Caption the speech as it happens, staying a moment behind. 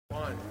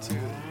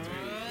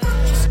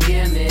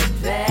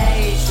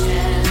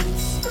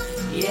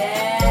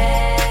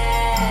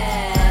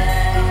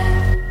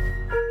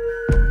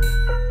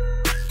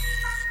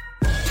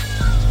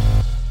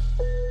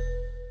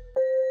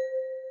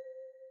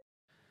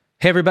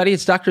Hey everybody,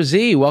 it's Dr.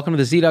 Z. Welcome to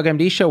the Z-Dog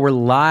MD show. We're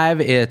live.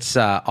 It's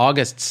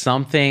August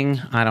something,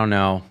 I don't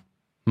know,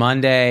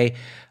 Monday.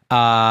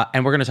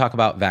 And we're going to talk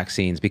about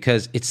vaccines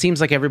because it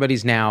seems like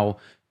everybody's now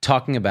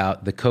talking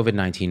about the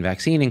COVID-19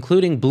 vaccine,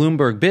 including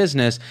Bloomberg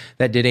Business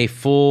that did a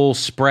full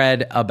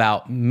spread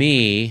about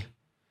me,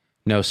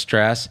 no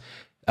stress,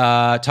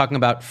 talking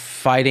about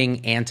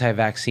fighting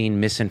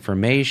anti-vaccine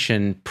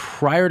misinformation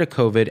prior to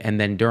COVID and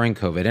then during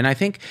COVID. And I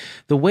think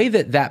the way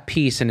that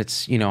piece, and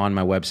it's, on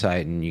my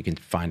website and you can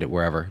find it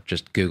wherever,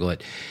 just Google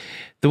it.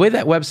 The way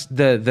that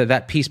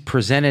that piece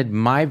presented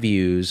my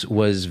views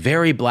was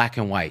very black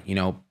and white,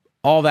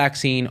 all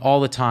vaccine,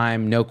 all the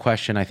time, no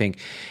question, I think.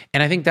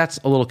 And I think that's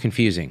a little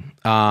confusing.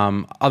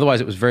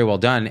 Otherwise, it was very well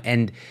done.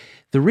 And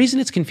the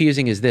reason it's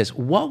confusing is this.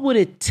 What would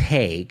it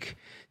take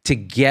to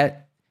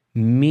get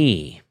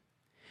me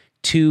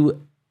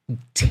to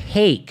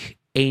take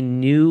a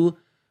new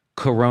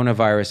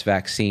coronavirus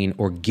vaccine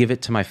or give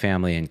it to my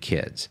family and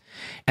kids?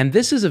 And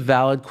this is a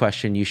valid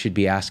question you should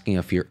be asking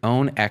of your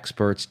own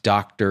experts,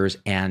 doctors,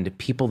 and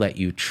people that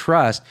you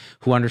trust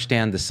who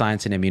understand the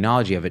science and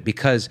immunology of it.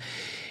 Because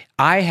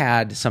I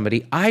had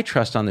somebody I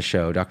trust on the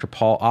show, Dr.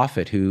 Paul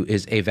Offit, who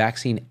is a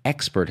vaccine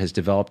expert, has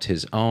developed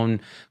his own,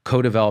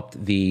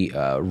 co-developed the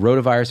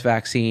rotavirus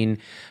vaccine,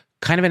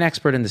 kind of an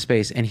expert in the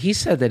space. And he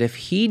said that if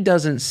he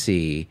doesn't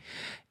see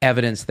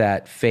evidence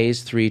that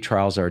phase 3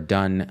 trials are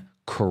done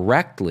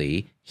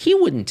correctly, he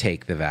wouldn't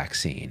take the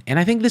vaccine. And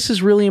I think this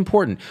is really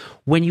important.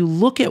 When you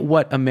look at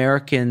what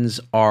Americans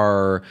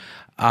are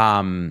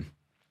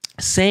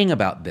saying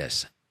about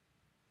this,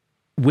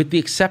 with the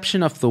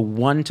exception of the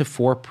 1 to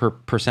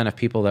 4% of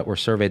people that were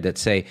surveyed that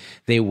say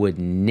they would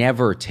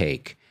never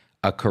take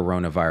a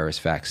coronavirus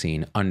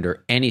vaccine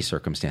under any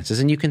circumstances.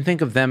 And you can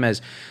think of them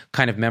as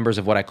kind of members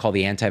of what I call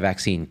the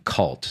anti-vaccine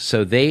cult.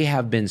 So they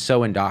have been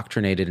so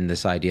indoctrinated in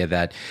this idea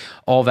that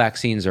all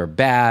vaccines are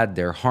bad,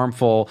 they're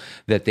harmful,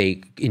 that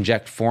they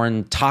inject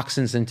foreign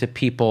toxins into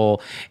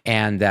people,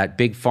 and that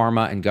big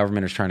pharma and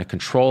government are trying to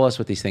control us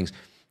with these things.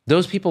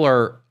 Those people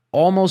are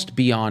almost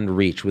beyond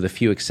reach, with a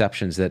few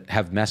exceptions that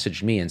have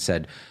messaged me and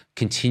said,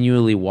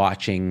 continually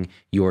watching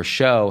your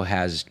show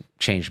has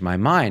changed my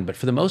mind. But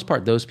for the most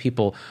part, those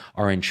people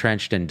are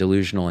entrenched and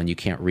delusional and you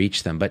can't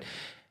reach them. But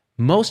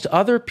most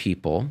other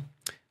people,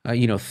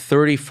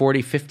 30,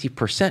 40,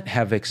 50%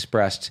 have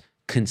expressed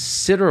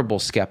considerable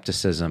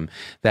skepticism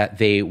that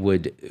they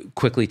would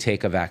quickly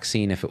take a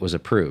vaccine if it was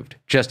approved,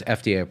 just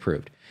FDA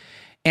approved.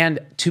 And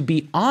to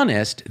be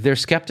honest, their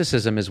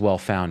skepticism is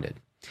well-founded,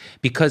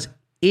 because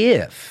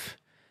if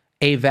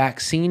a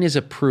vaccine is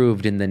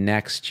approved in the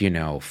next,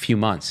 few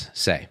months,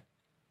 say,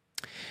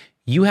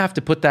 you have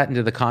to put that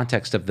into the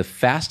context of the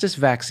fastest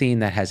vaccine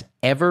that has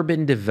ever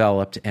been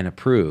developed and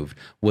approved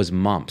was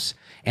mumps.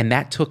 And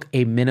that took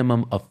a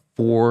minimum of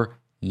 4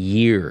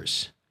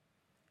 years.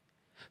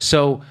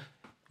 So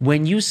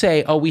when you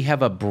say, we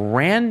have a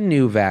brand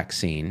new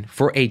vaccine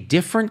for a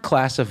different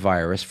class of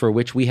virus for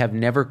which we have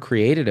never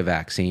created a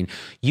vaccine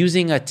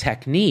using a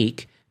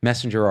technique,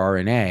 messenger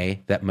RNA,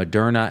 that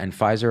Moderna and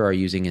Pfizer are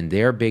using in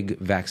their big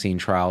vaccine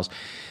trials,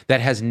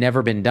 that has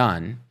never been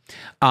done.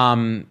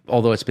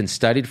 Although it's been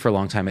studied for a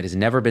long time, it has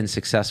never been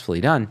successfully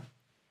done.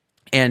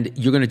 And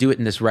you're going to do it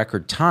in this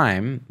record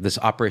time, this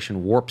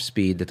Operation Warp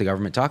Speed that the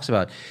government talks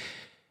about.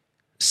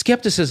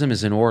 Skepticism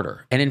is in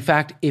order. And in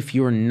fact, if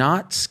you're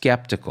not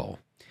skeptical,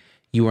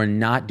 you are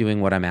not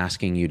doing what I'm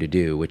asking you to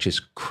do, which is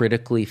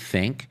critically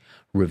think,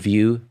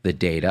 review the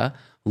data,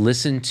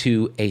 listen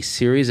to a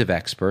series of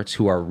experts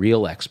who are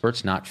real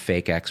experts, not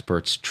fake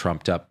experts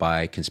trumped up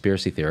by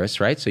conspiracy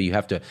theorists, right? So you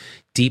have to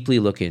deeply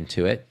look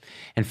into it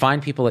and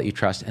find people that you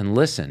trust and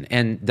listen.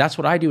 And that's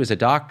what I do as a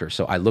doctor.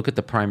 So I look at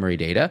the primary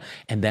data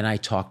and then I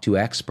talk to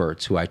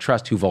experts who I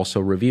trust who've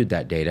also reviewed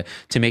that data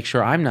to make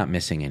sure I'm not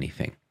missing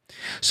anything.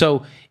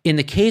 So in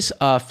the case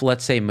of,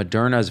 let's say,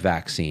 Moderna's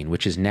vaccine,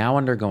 which is now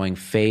undergoing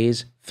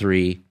phase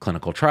 3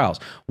 clinical trials,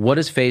 what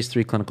does phase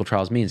 3 clinical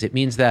trials mean? It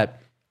means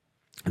that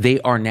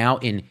they are now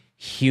in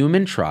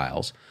human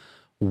trials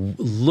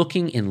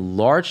looking in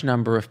large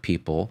number of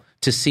people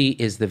to see,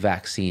 is the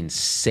vaccine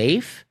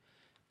safe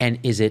and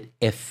is it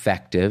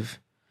effective,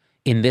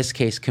 in this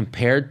case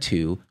compared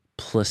to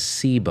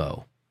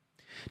placebo.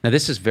 Now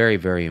this is very,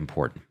 very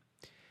important.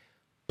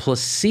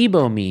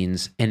 Placebo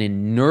means an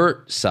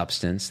inert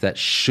substance that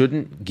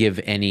shouldn't give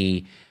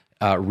any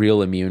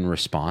real immune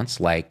response,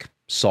 like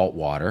salt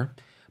water,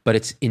 but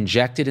it's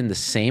injected in the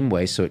same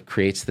way, so it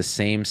creates the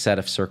same set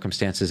of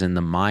circumstances in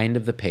the mind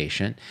of the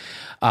patient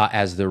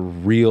as the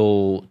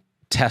real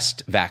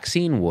test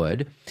vaccine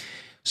would.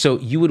 So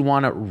you would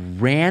want to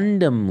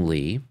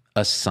randomly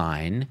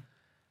assign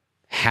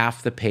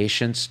half the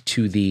patients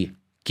to the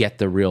get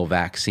the real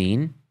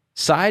vaccine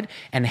side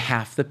and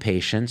half the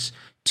patients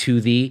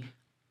to the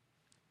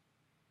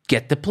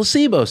get the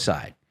placebo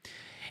side.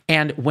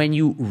 And when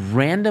you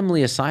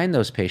randomly assign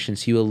those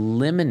patients, you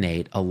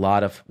eliminate a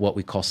lot of what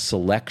we call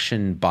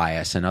selection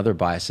bias and other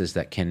biases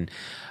that can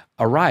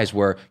arise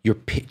where you're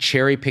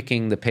cherry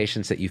picking the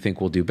patients that you think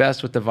will do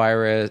best with the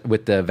virus,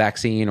 with the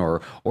vaccine,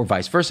 or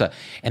vice versa.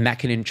 And that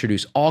can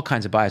introduce all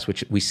kinds of bias,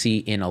 which we see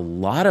in a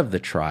lot of the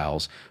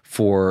trials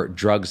for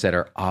drugs that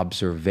are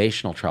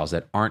observational trials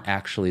that aren't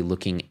actually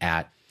looking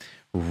at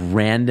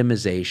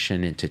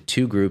randomization into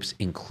two groups,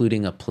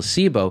 including a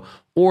placebo,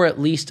 or at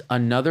least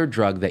another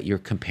drug that you're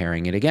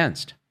comparing it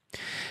against.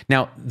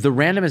 Now, the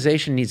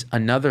randomization needs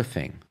another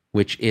thing,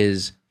 which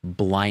is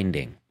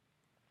blinding.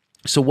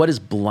 So what is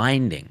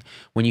blinding?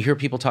 When you hear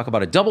people talk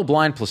about a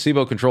double-blind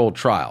placebo-controlled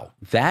trial,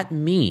 that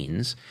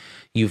means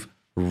you've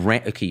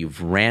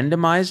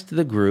randomized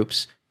the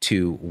groups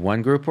to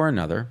one group or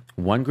another.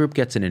 One group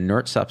gets an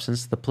inert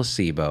substance, the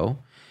placebo,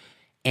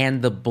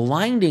 and the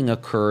blinding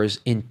occurs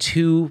in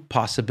two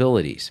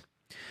possibilities.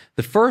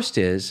 The first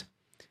is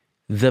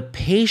the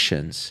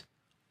patients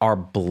are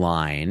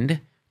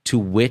blind to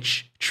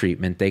which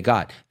treatment they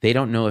got. They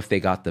don't know if they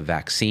got the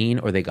vaccine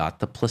or they got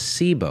the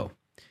placebo.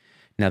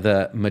 Now,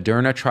 the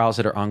Moderna trials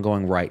that are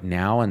ongoing right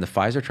now and the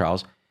Pfizer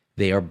trials,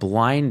 they are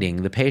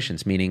blinding the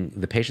patients, meaning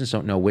the patients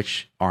don't know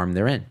which arm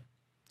they're in.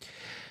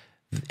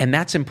 And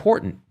that's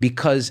important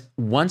because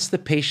once the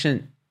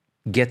patient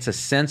gets a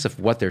sense of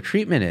what their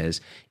treatment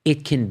is,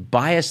 it can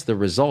bias the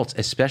results,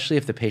 especially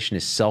if the patient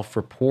is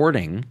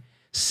self-reporting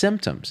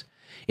symptoms.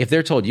 If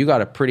they're told you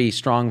got a pretty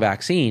strong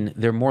vaccine,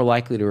 they're more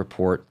likely to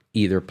report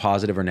either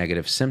positive or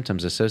negative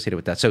symptoms associated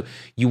with that. So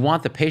you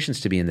want the patients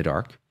to be in the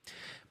dark.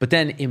 But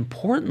then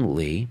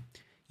importantly,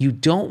 you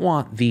don't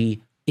want the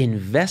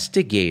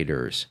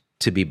investigators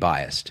to be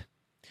biased.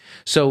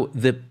 So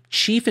the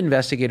chief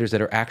investigators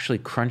that are actually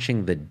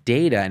crunching the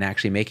data and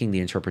actually making the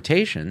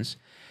interpretations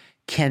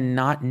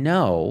cannot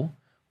know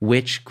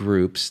which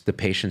groups the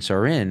patients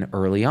are in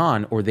early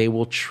on, or they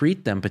will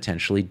treat them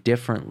potentially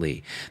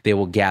differently. They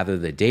will gather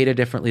the data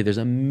differently. There's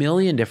a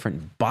million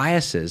different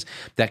biases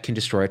that can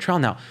destroy a trial.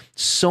 Now,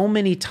 so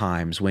many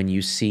times when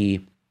you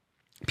see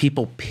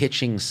people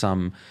pitching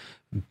some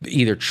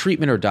either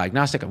treatment or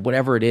diagnostic,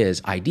 whatever it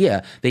is,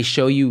 idea,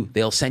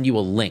 they'll send you a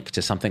link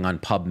to something on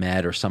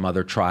PubMed or some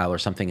other trial or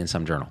something in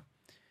some journal.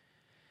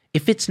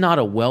 If it's not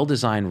a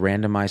well-designed,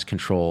 randomized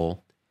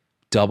control,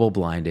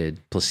 double-blinded,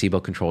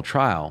 placebo-controlled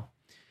trial,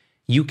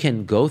 you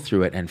can go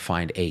through it and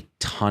find a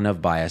ton of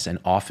bias, and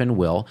often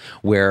will,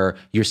 where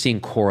you're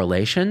seeing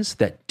correlations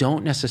that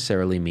don't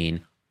necessarily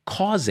mean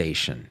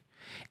causation.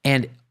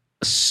 And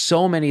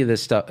so many of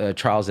the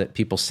trials that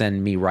people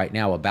send me right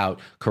now about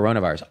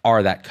coronavirus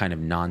are that kind of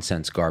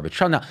nonsense garbage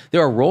trial. Now,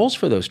 there are roles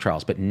for those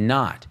trials, but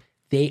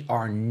they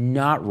are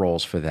not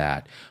roles for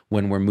that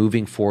when we're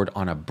moving forward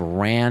on a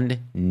brand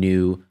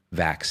new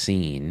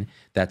vaccine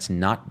that's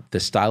not, the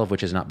style of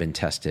which has not been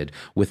tested,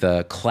 with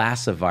a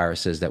class of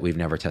viruses that we've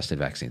never tested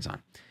vaccines on.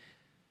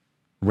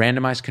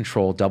 Randomized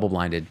control,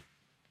 double-blinded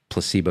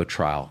placebo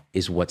trial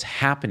is what's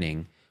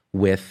happening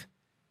with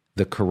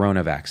the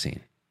corona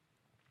vaccine.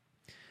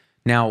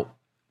 Now,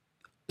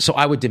 so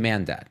I would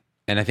demand that,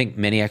 and I think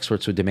many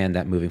experts would demand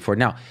that moving forward.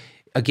 Now,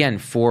 again,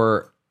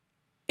 for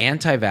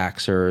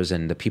anti-vaxxers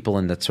and the people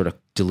in that sort of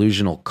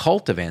delusional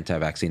cult of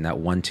anti-vaccine, that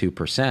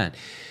 1-2%,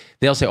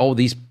 they'll say, oh,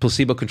 these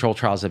placebo-controlled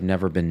trials have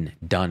never been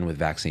done with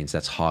vaccines.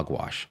 That's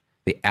hogwash.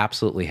 They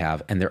absolutely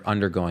have, and they're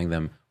undergoing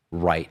them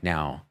right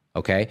now,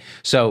 okay?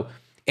 So,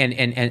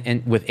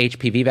 and with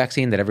HPV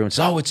vaccine that everyone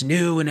says, oh, it's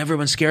new and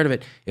everyone's scared of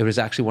it. It was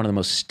actually one of the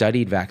most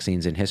studied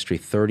vaccines in history,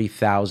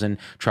 30,000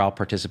 trial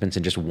participants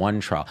in just one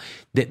trial.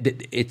 The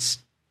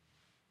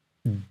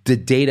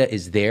data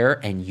is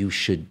there and you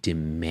should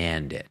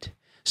demand it.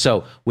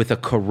 So with a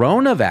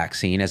corona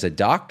vaccine, as a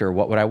doctor,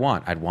 what would I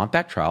want? I'd want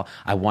that trial.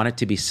 I want it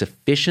to be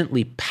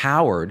sufficiently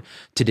powered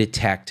to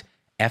detect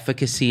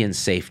efficacy and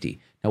safety.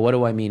 Now, what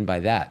do I mean by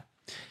that?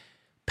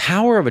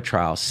 Power of a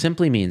trial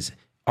simply means,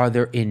 are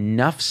there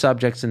enough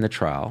subjects in the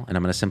trial, and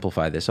I'm going to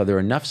simplify this, are there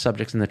enough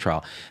subjects in the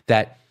trial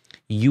that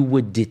you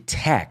would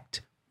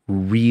detect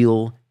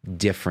real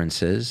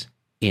differences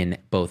in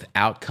both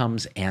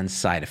outcomes and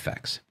side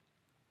effects?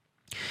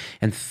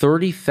 And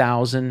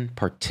 30,000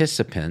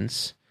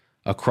 participants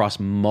across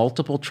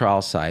multiple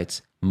trial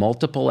sites,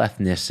 multiple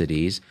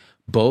ethnicities,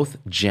 both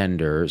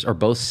genders, or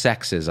both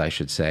sexes, I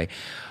should say,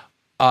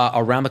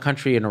 around the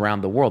country and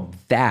around the world,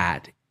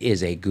 that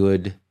is a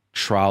good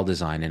trial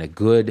design and a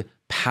good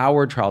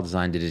powered trial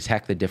design to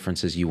detect the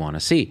differences you want to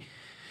see.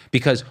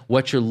 Because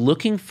what you're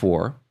looking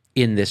for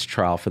in this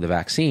trial for the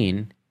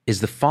vaccine is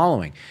the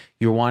following.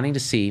 You're wanting to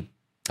see,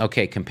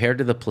 okay, compared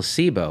to the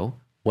placebo,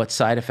 what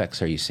side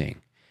effects are you seeing?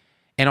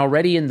 And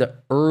already in the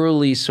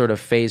early sort of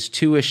phase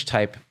 2-ish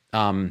type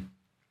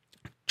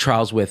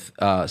trials with,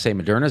 say,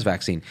 Moderna's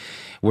vaccine,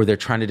 where they're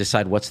trying to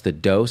decide what's the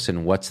dose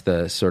and what's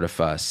the sort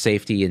of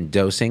safety in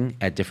dosing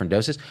at different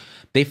doses,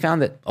 they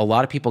found that a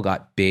lot of people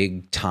got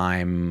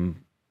big-time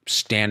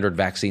standard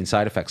vaccine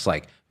side effects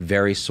like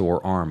very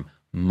sore arm,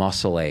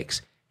 muscle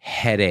aches,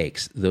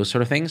 headaches, those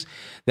sort of things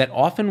that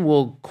often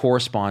will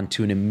correspond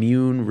to an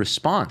immune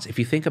response. If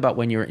you think about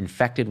when you're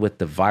infected with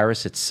the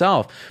virus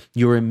itself,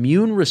 your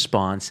immune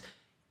response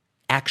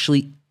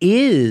actually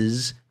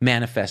is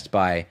manifest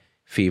by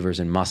fevers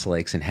and muscle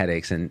aches and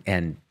headaches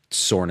and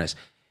soreness.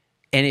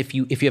 And if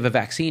you have a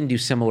vaccine do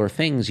similar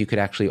things, you could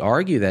actually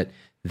argue that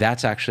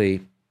that's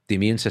actually the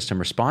immune system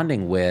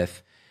responding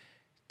with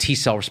T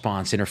cell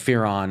response,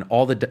 interferon,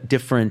 all the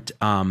different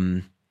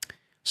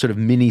sort of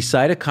mini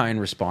cytokine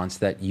response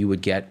that you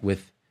would get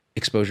with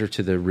exposure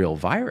to the real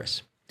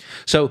virus.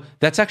 So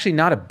that's actually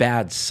not a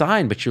bad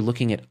sign, but you're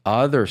looking at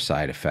other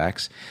side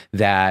effects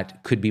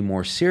that could be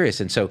more serious.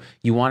 And so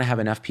you want to have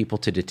enough people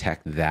to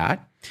detect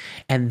that.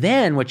 And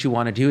then what you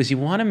want to do is you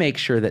want to make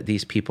sure that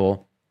these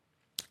people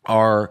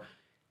are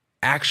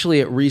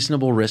actually at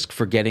reasonable risk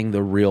for getting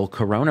the real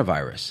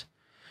coronavirus.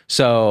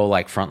 So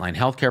like frontline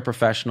healthcare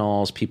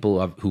professionals,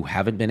 people who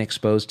haven't been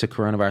exposed to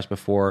coronavirus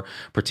before,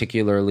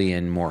 particularly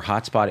in more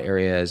hotspot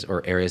areas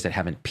or areas that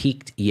haven't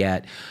peaked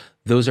yet,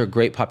 those are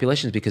great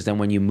populations because then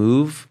when you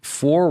move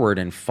forward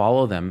and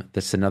follow them,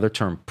 that's another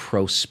term,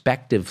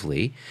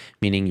 prospectively,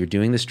 meaning you're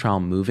doing this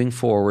trial moving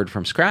forward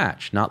from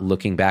scratch, not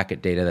looking back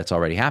at data that's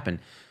already happened.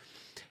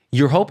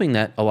 You're hoping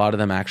that a lot of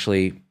them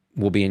actually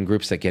will be in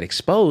groups that get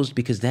exposed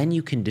because then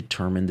you can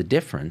determine the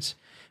difference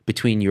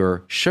between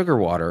your sugar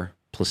water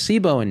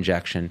placebo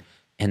injection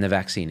and the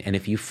vaccine. And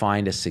if you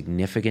find a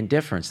significant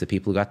difference, the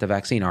people who got the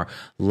vaccine are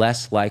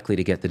less likely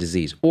to get the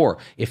disease. Or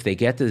if they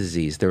get the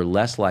disease, they're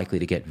less likely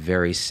to get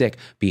very sick,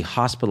 be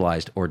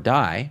hospitalized, or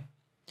die.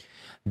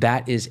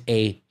 That is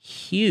a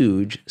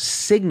huge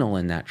signal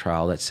in that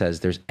trial that says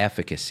there's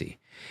efficacy.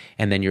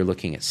 And then you're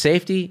looking at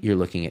safety, you're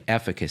looking at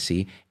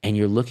efficacy, and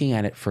you're looking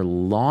at it for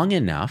long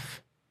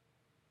enough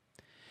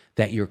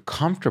that you're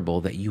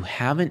comfortable that you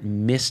haven't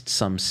missed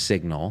some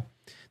signal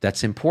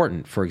that's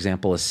important. For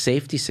example, a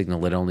safety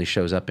signal that only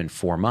shows up in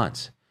 4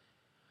 months,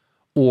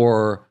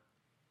 or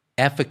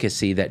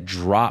efficacy that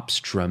drops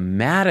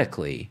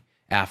dramatically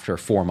after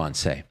 4 months,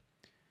 say.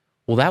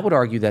 Well, that would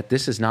argue that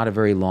this is not a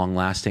very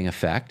long-lasting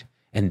effect,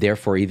 and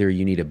therefore either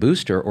you need a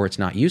booster or it's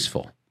not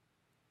useful.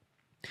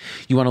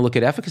 You want to look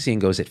at efficacy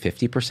and go, is it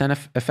 50%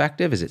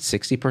 effective? Is it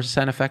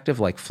 60% effective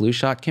like flu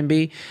shot can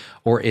be?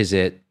 Or is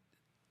it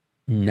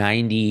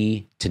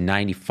 90 to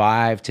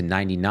 95 to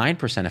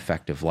 99%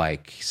 effective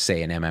like,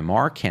 say, an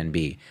MMR can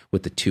be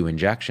with the 2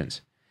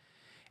 injections?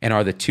 And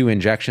are the 2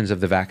 injections of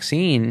the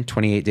vaccine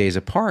 28 days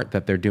apart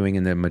that they're doing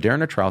in the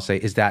Moderna trial, say,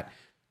 is that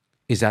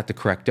the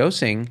correct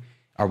dosing?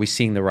 Are we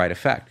seeing the right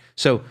effect?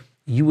 So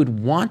you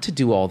would want to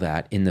do all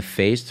that in the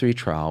phase 3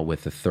 trial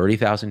with the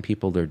 30,000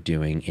 people they're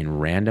doing in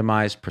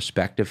randomized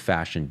prospective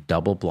fashion,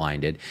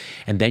 double-blinded.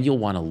 And then you'll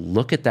want to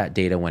look at that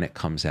data when it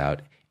comes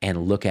out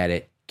and look at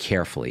it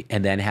carefully,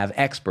 and then have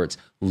experts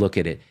look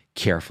at it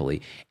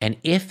carefully. And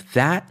if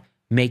that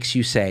makes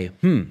you say,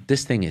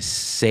 this thing is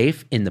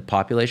safe in the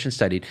population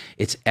studied,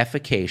 it's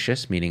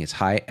efficacious, meaning it's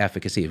high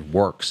efficacy, it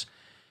works,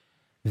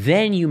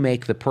 then you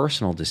make the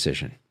personal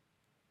decision.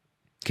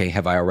 Okay,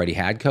 have I already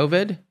had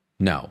COVID?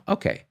 No.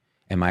 Okay.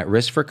 Am I at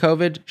risk for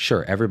COVID?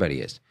 Sure, everybody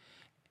is.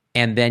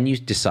 And then you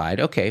decide,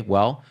 okay,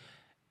 well,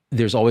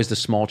 there's always the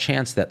small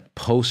chance that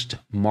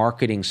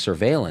post-marketing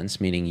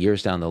surveillance, meaning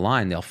years down the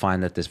line, they'll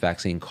find that this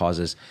vaccine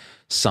causes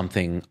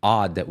something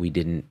odd that we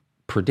didn't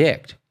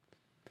predict.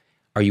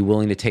 Are you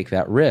willing to take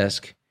that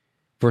risk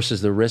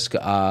versus the risk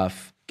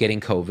of getting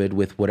COVID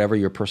with whatever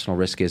your personal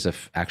risk is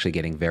of actually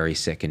getting very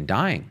sick and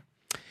dying?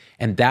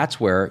 And that's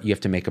where you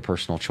have to make a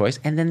personal choice.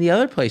 And then the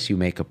other place you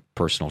make a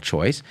personal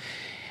choice,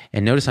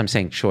 and notice I'm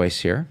saying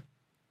choice here,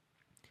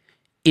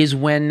 is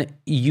when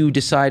you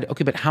decide,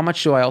 okay, but how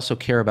much do I also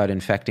care about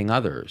infecting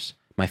others,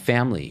 my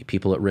family,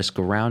 people at risk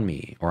around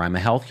me, or I'm a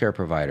healthcare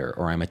provider,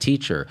 or I'm a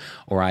teacher,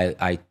 or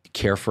I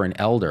care for an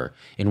elder,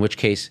 in which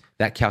case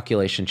that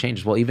calculation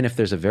changes. Well, even if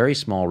there's a very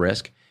small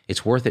risk,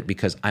 it's worth it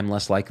because I'm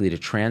less likely to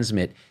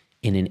transmit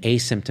in an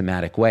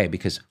asymptomatic way,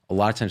 because a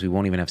lot of times we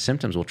won't even have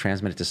symptoms. We'll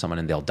transmit it to someone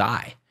and they'll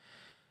die,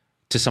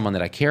 to someone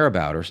that I care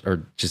about,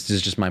 or just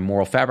is just my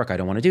moral fabric. I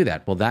don't want to do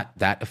that. Well, that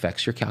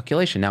affects your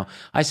calculation. Now,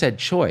 I said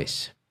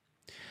choice.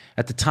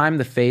 At the time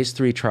the phase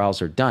 3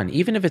 trials are done,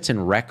 even if it's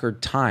in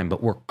record time,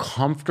 but we're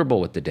comfortable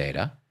with the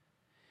data,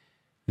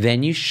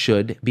 then you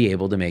should be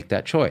able to make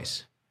that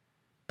choice.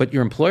 But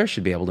your employer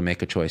should be able to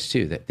make a choice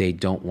too, that they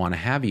don't want to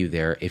have you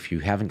there if you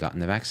haven't gotten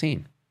the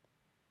vaccine,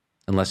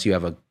 unless you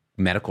have a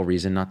medical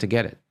reason not to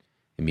get it,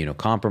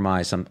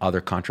 immunocompromised, some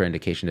other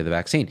contraindication to the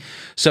vaccine.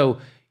 So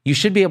you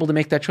should be able to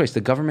make that choice. The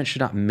government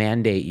should not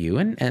mandate you,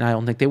 and I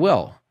don't think they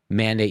will,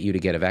 mandate you to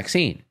get a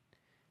vaccine.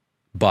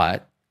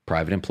 But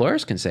private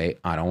employers can say,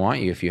 I don't want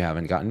you if you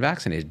haven't gotten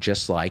vaccinated,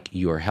 just like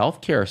your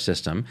healthcare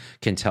system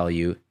can tell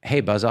you, hey,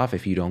 buzz off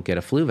if you don't get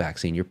a flu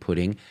vaccine. You're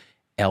putting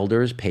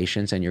elders,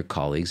 patients, and your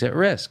colleagues at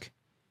risk.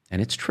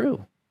 And it's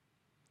true.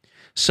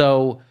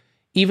 So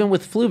even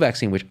with flu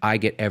vaccine, which I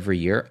get every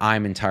year,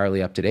 I'm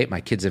entirely up to date.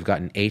 My kids have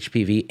gotten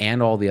HPV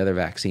and all the other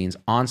vaccines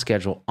on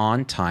schedule,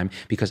 on time,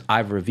 because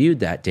I've reviewed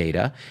that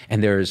data,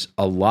 and there's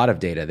a lot of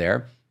data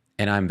there,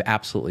 and I'm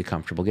absolutely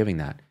comfortable giving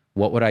that.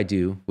 What would I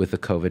do with the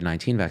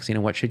COVID-19 vaccine,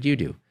 and what should you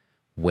do?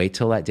 Wait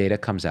till that data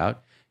comes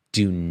out.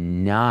 Do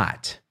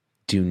not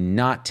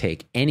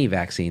take any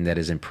vaccine that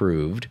is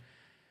improved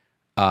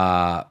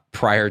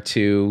prior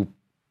to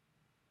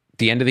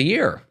the end of the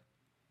year.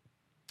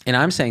 And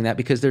I'm saying that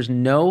because there's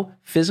no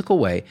physical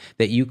way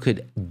that you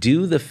could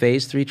do the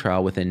phase 3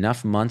 trial with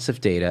enough months of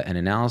data and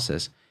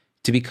analysis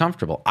to be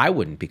comfortable. I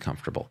wouldn't be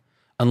comfortable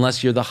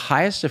unless you're the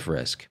highest of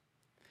risk.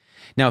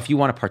 Now, if you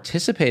want to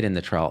participate in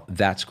the trial,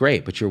 that's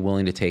great, but you're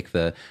willing to take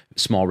the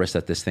small risk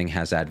that this thing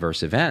has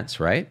adverse events,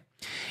 right?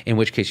 In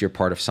which case you're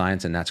part of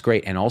science, and that's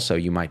great. And also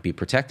you might be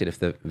protected if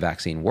the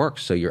vaccine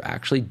works. So you're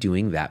actually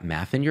doing that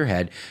math in your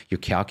head. You're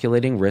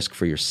calculating risk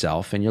for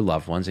yourself and your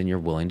loved ones, and you're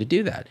willing to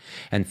do that.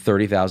 And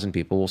 30,000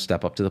 people will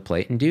step up to the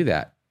plate and do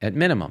that at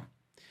minimum.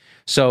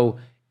 So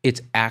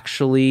it's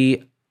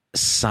actually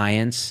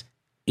science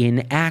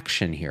in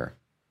action here.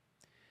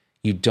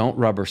 You don't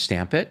rubber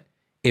stamp it.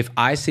 If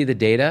I see the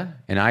data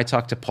and I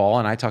talk to Paul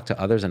and I talk to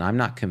others and I'm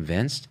not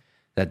convinced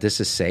that this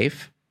is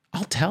safe,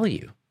 I'll tell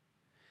you.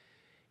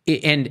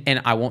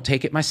 And I won't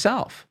take it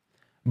myself.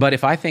 But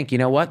if I think, you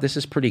know what, this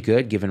is pretty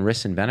good given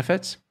risks and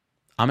benefits,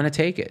 I'm going to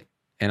take it.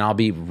 And I'll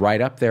be right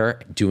up there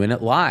doing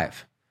it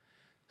live.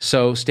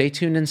 So stay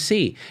tuned and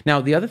see. Now,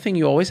 the other thing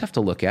you always have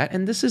to look at,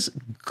 and this is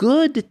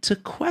good to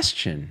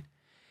question,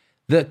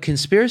 the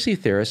conspiracy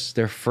theorists,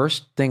 their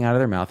first thing out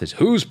of their mouth is,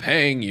 who's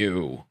paying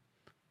you?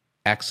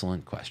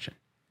 Excellent question.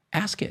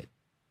 Ask it.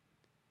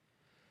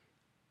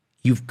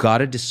 You've got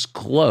to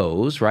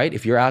disclose, right?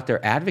 If you're out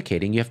there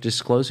advocating, you have to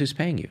disclose who's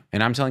paying you.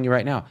 And I'm telling you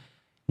right now,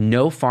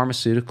 no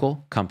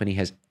pharmaceutical company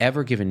has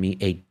ever given me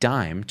a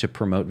dime to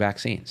promote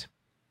vaccines.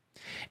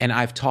 And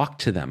I've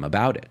talked to them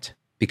about it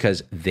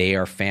because they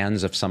are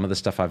fans of some of the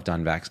stuff I've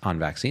done on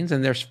vaccines,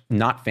 and they're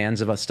not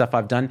fans of stuff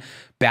I've done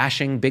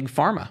bashing big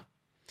pharma.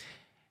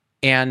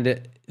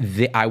 And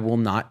I will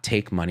not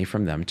take money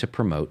from them to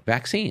promote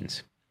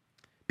vaccines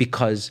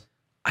because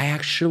I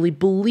actually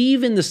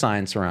believe in the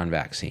science around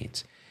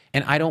vaccines.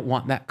 And I don't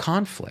want that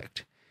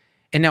conflict.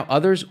 And now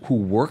others who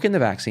work in the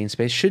vaccine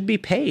space should be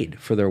paid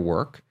for their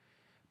work,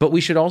 but we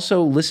should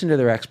also listen to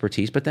their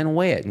expertise, but then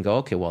weigh it and go,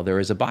 okay, well, there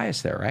is a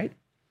bias there, right?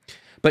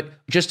 But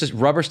just as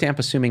rubber stamp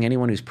assuming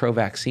anyone who's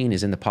pro-vaccine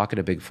is in the pocket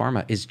of big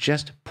pharma is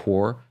just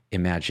poor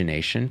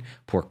imagination,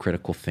 poor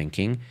critical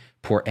thinking,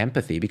 poor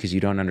empathy, because you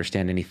don't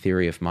understand any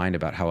theory of mind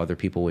about how other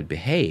people would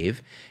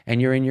behave,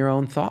 and you're in your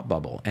own thought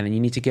bubble, and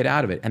you need to get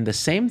out of it. And the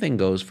same thing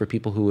goes for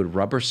people who would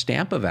rubber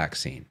stamp a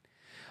vaccine.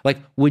 Like,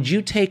 would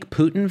you take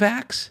Putin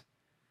vax?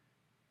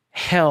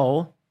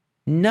 Hell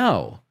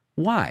no.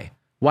 Why?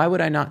 Why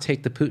would I not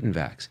take the Putin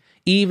vax?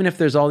 Even if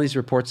there's all these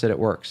reports that it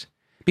works.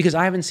 Because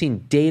I haven't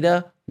seen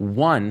data,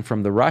 one,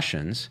 from the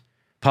Russians,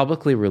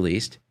 publicly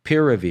released,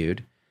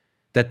 peer-reviewed,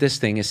 that this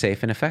thing is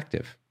safe and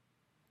effective.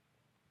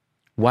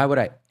 Why would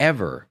I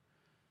ever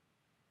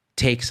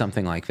take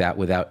something like that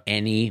without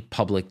any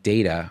public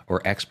data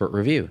or expert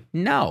review?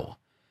 No.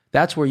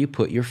 That's where you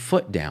put your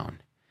foot down.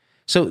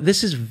 So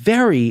this is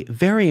very,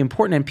 very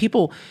important. And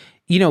people,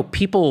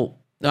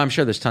 I'm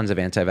sure there's tons of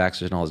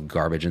anti-vaxxers and all this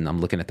garbage, and I'm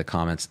looking at the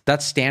comments.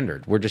 That's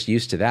standard. We're just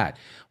used to that.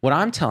 What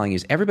I'm telling you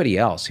is everybody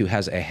else who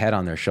has a head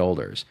on their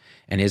shoulders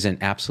and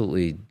isn't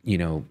absolutely,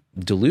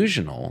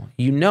 delusional,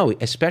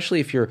 especially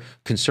if you're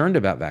concerned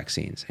about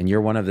vaccines and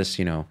you're one of this,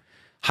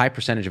 high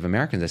percentage of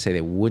Americans that say they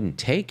wouldn't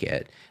take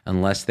it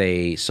unless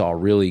they saw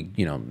really,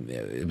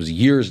 it was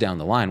years down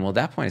the line. Well, at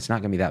that point, it's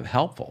not going to be that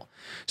helpful.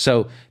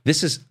 So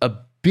this is a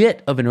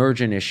bit of an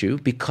urgent issue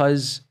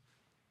because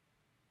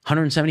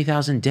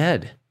 170,000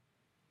 dead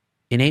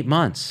in 8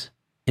 months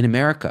in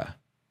America.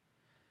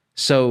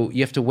 So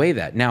you have to weigh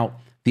that. Now,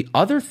 the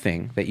other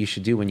thing that you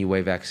should do when you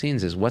weigh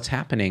vaccines is what's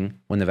happening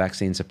when the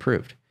vaccine's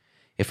approved.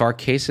 If our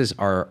cases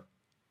are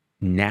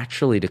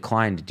naturally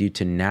declined due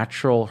to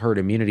natural herd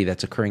immunity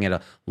that's occurring at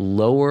a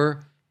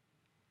lower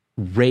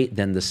rate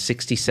than the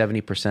 60,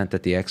 70%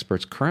 that the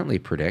experts currently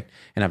predict,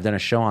 and I've done a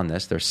show on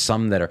this, there's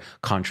some that are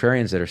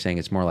contrarians that are saying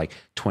it's more like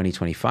 20,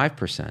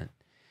 25%,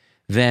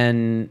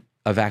 then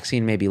a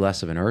vaccine may be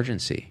less of an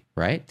urgency,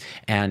 right?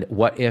 And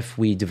what if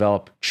we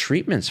develop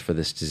treatments for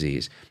this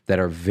disease that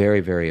are very,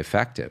 very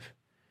effective?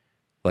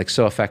 Like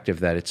so effective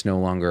that it's no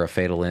longer a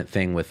fatal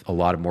thing with a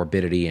lot of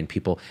morbidity and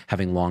people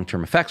having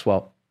long-term effects.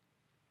 Well,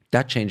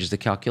 that changes the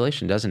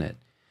calculation, doesn't it?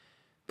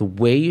 The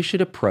way you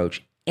should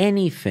approach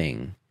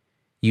anything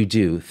you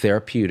do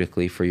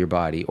therapeutically for your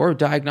body or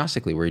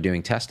diagnostically where you're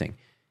doing testing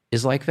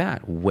is like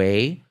that.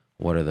 Weigh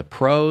what are the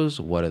pros,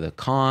 what are the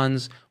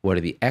cons, what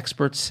do the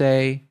experts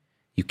say?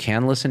 You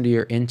can listen to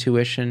your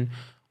intuition.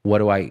 What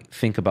do I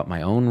think about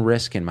my own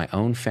risk and my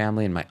own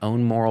family and my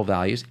own moral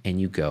values?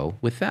 And you go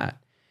with that.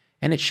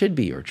 And it should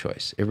be your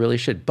choice. It really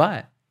should.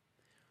 But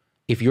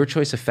if your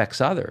choice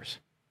affects others,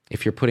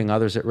 if you're putting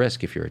others at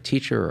risk, if you're a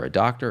teacher or a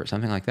doctor or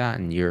something like that,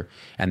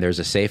 and there's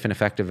a safe and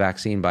effective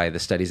vaccine by the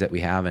studies that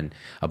we have, and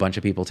a bunch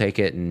of people take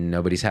it and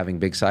nobody's having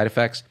big side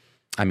effects,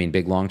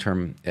 big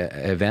long-term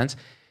events,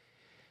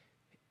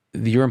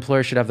 your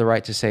employer should have the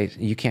right to say,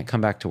 you can't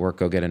come back to work,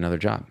 go get another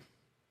job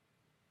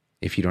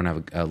if you don't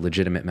have a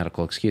legitimate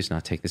medical excuse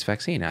not to take this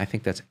vaccine. I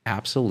think that's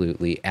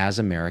absolutely as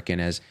American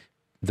as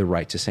the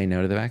right to say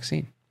no to the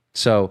vaccine.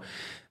 So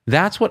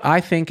that's what I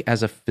think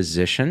as a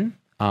physician.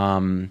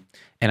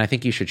 And I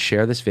think you should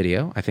share this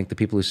video. I think the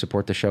people who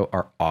support the show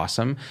are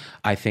awesome.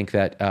 I think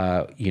that,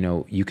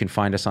 you can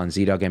find us on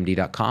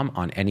zdogmd.com,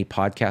 on any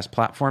podcast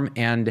platform,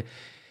 and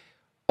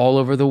all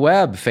over the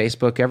web,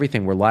 Facebook,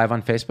 everything. We're live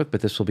on Facebook,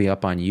 but this will be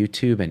up on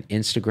YouTube and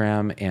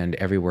Instagram and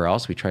everywhere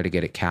else. We try to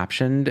get it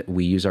captioned.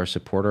 We use our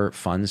supporter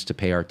funds to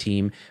pay our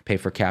team, pay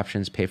for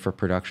captions, pay for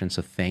production.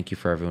 So thank you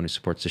for everyone who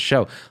supports the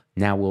show.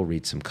 Now we'll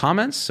read some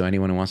comments. So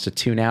anyone who wants to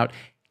tune out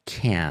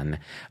can,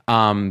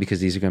 because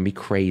these are going to be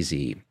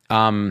crazy.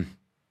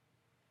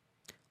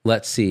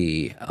 Let's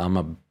see. I'm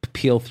going to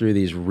peel through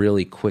these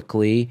really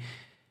quickly.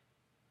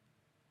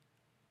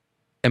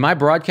 Am I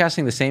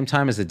broadcasting the same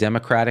time as the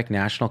Democratic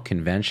National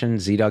Convention?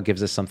 ZDogg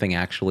gives us something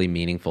actually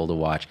meaningful to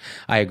watch.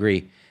 I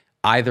agree.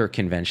 Either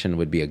convention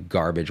would be a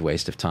garbage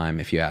waste of time,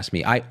 if you ask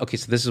me. Okay,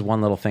 so this is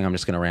one little thing I'm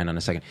just going to rant on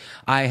a second.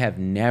 I have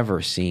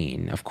never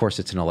seen, of course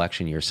it's an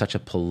election year, such a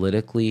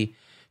politically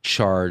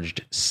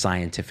charged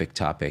scientific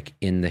topic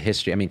in the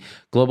history. I mean,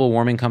 global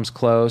warming comes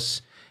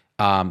close,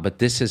 but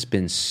this has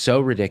been so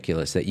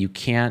ridiculous that you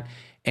cannot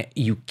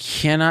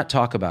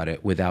talk about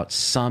it without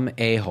some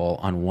a-hole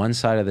on one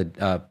side of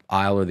the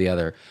aisle or the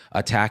other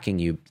attacking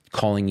you,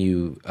 calling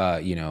you,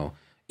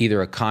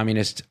 either a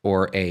communist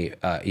or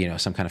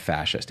some kind of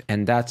fascist.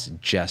 And that's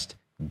just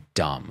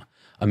dumb.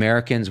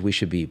 Americans, we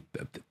should be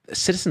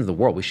citizens of the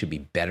world. We should be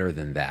better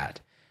than that,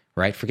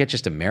 right? Forget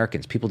just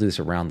Americans. People do this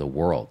around the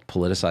world,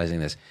 politicizing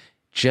this.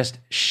 Just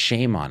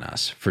shame on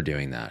us for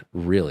doing that.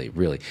 Really,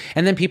 really.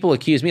 And then people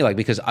accuse me,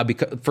 because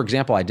for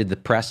example, I did the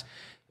press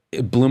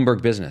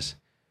Bloomberg business.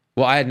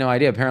 Well, I had no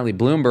idea. Apparently,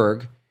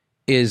 Bloomberg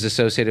is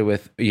associated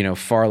with,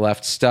 far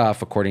left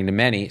stuff, according to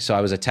many. So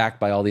I was attacked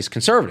by all these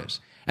conservatives.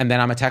 And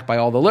then I'm attacked by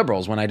all the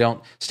liberals when I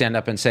don't stand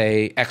up and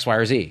say X, Y,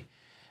 or Z,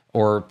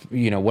 or,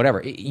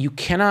 whatever. You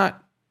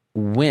cannot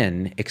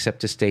win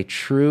except to stay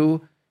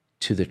true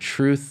to the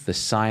truth, the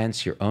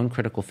science, your own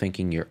critical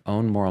thinking, your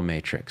own moral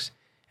matrix,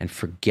 and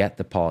forget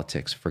the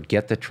politics,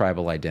 forget the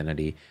tribal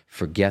identity,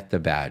 forget the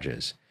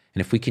badges.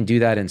 And if we can do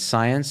that in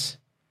science,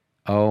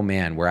 oh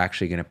man, we're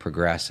actually going to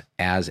progress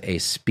as a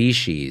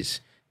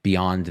species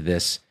beyond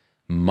this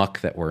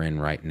muck that we're in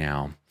right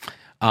now.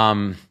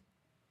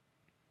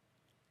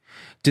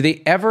 Do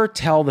they ever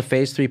tell the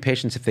phase 3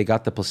 patients if they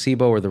got the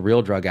placebo or the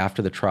real drug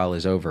after the trial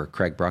is over?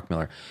 Craig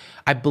Bruckmiller.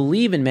 I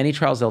believe in many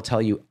trials they'll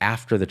tell you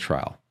after the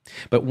trial.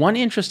 But one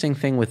interesting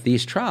thing with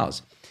these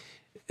trials,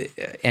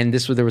 and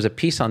there was a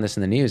piece on this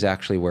in the news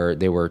actually where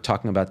they were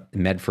talking about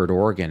Medford,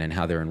 Oregon, and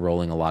how they're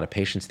enrolling a lot of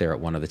patients there at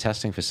one of the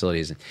testing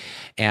facilities.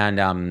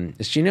 And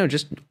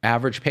just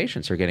average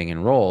patients are getting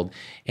enrolled,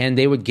 and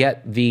they would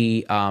get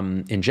the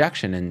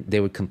injection, and they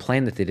would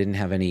complain that they didn't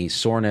have any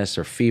soreness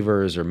or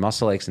fevers or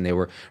muscle aches, and they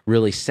were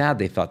really sad.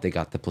 They thought they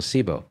got the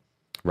placebo,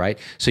 right?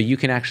 So you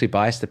can actually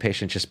bias the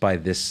patient just by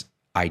this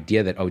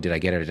idea that, oh, did I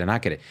get it or did I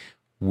not get it,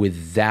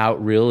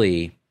 without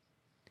really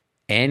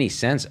any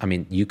sense. I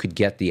mean, you could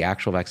get the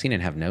actual vaccine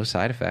and have no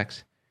side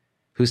effects.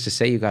 Who's to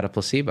say you got a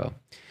placebo?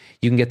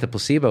 You can get the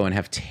placebo and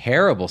have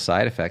terrible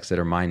side effects that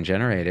are mind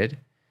generated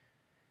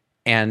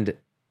and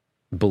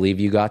believe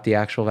you got the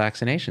actual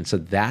vaccination. So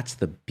that's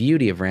the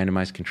beauty of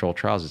randomized controlled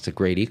trials. It's a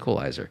great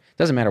equalizer. It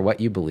doesn't matter what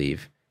you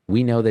believe.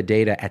 We know the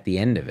data at the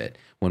end of it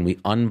when we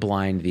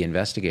unblind the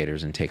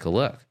investigators and take a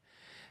look.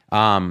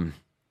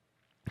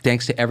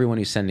 Thanks to everyone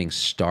who's sending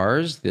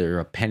stars. They're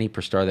a penny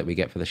per star that we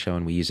get for the show,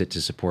 and we use it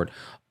to support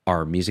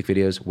our music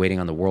videos. Waiting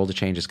on the World to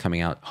Change is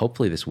coming out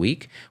hopefully this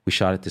week. We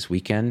shot it this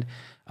weekend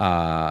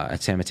at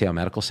San Mateo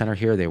Medical Center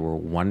here. They were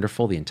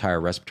wonderful. The entire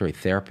respiratory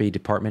therapy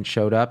department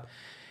showed up.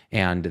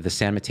 And the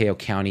San Mateo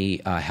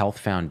County Health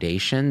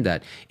Foundation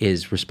that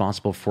is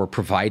responsible for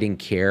providing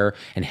care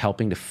and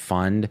helping to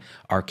fund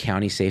our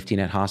county safety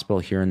net hospital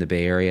here in the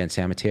Bay Area in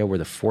San Mateo. We're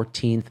the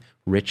 14th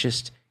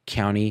richest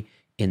county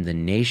in the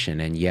nation,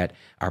 and yet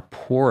our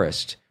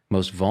poorest,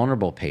 most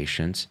vulnerable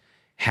patients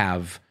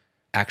have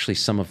actually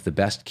some of the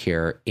best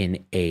care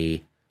in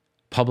a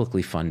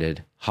publicly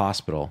funded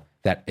hospital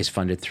that is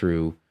funded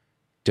through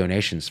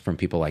donations from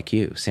people like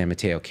you, San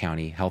Mateo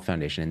County Health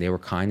Foundation. And they were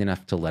kind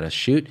enough to let us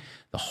shoot.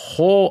 The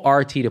whole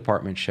RT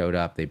department showed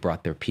up. They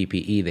brought their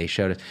PPE. They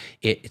showed us.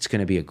 It's going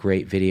to be a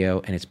great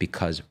video, and it's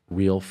because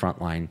real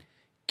frontline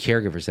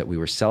caregivers that we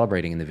were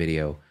celebrating in the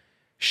video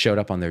showed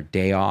up on their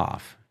day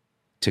off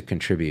to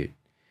contribute.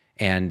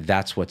 And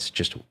that's what's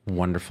just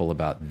wonderful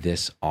about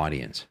this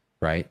audience,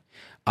 right?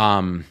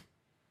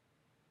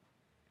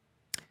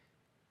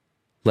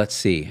 Let's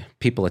see.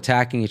 People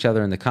attacking each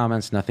other in the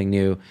comments, nothing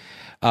new.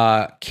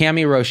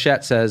 Cami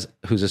Rochette says,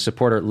 who's a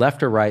supporter,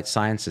 left or right,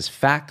 science is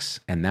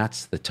facts, and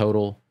that's the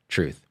total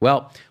truth.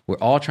 Well, we're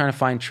all trying to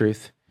find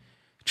truth.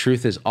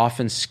 Truth is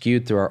often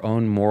skewed through our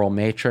own moral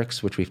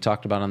matrix, which we've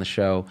talked about on the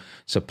show.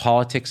 So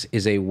politics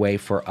is a way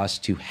for us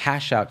to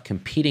hash out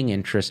competing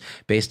interests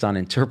based on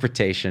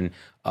interpretation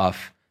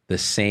of the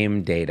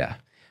same data.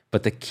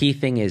 But the key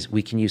thing is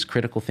we can use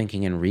critical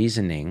thinking and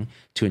reasoning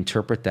to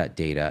interpret that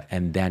data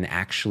and then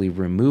actually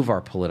remove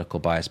our political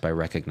bias by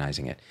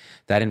recognizing it.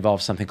 That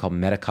involves something called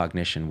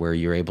metacognition, where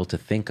you're able to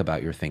think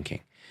about your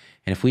thinking.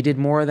 And if we did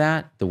more of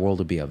that, the world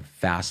would be a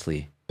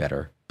vastly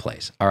better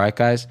place. All right,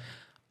 guys?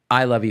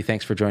 I love you.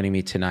 Thanks for joining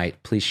me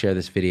tonight. Please share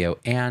this video,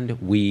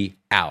 and we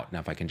out. Now,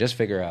 if I can just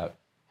figure out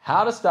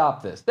how to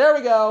stop this. There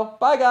we go.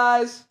 Bye,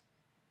 guys.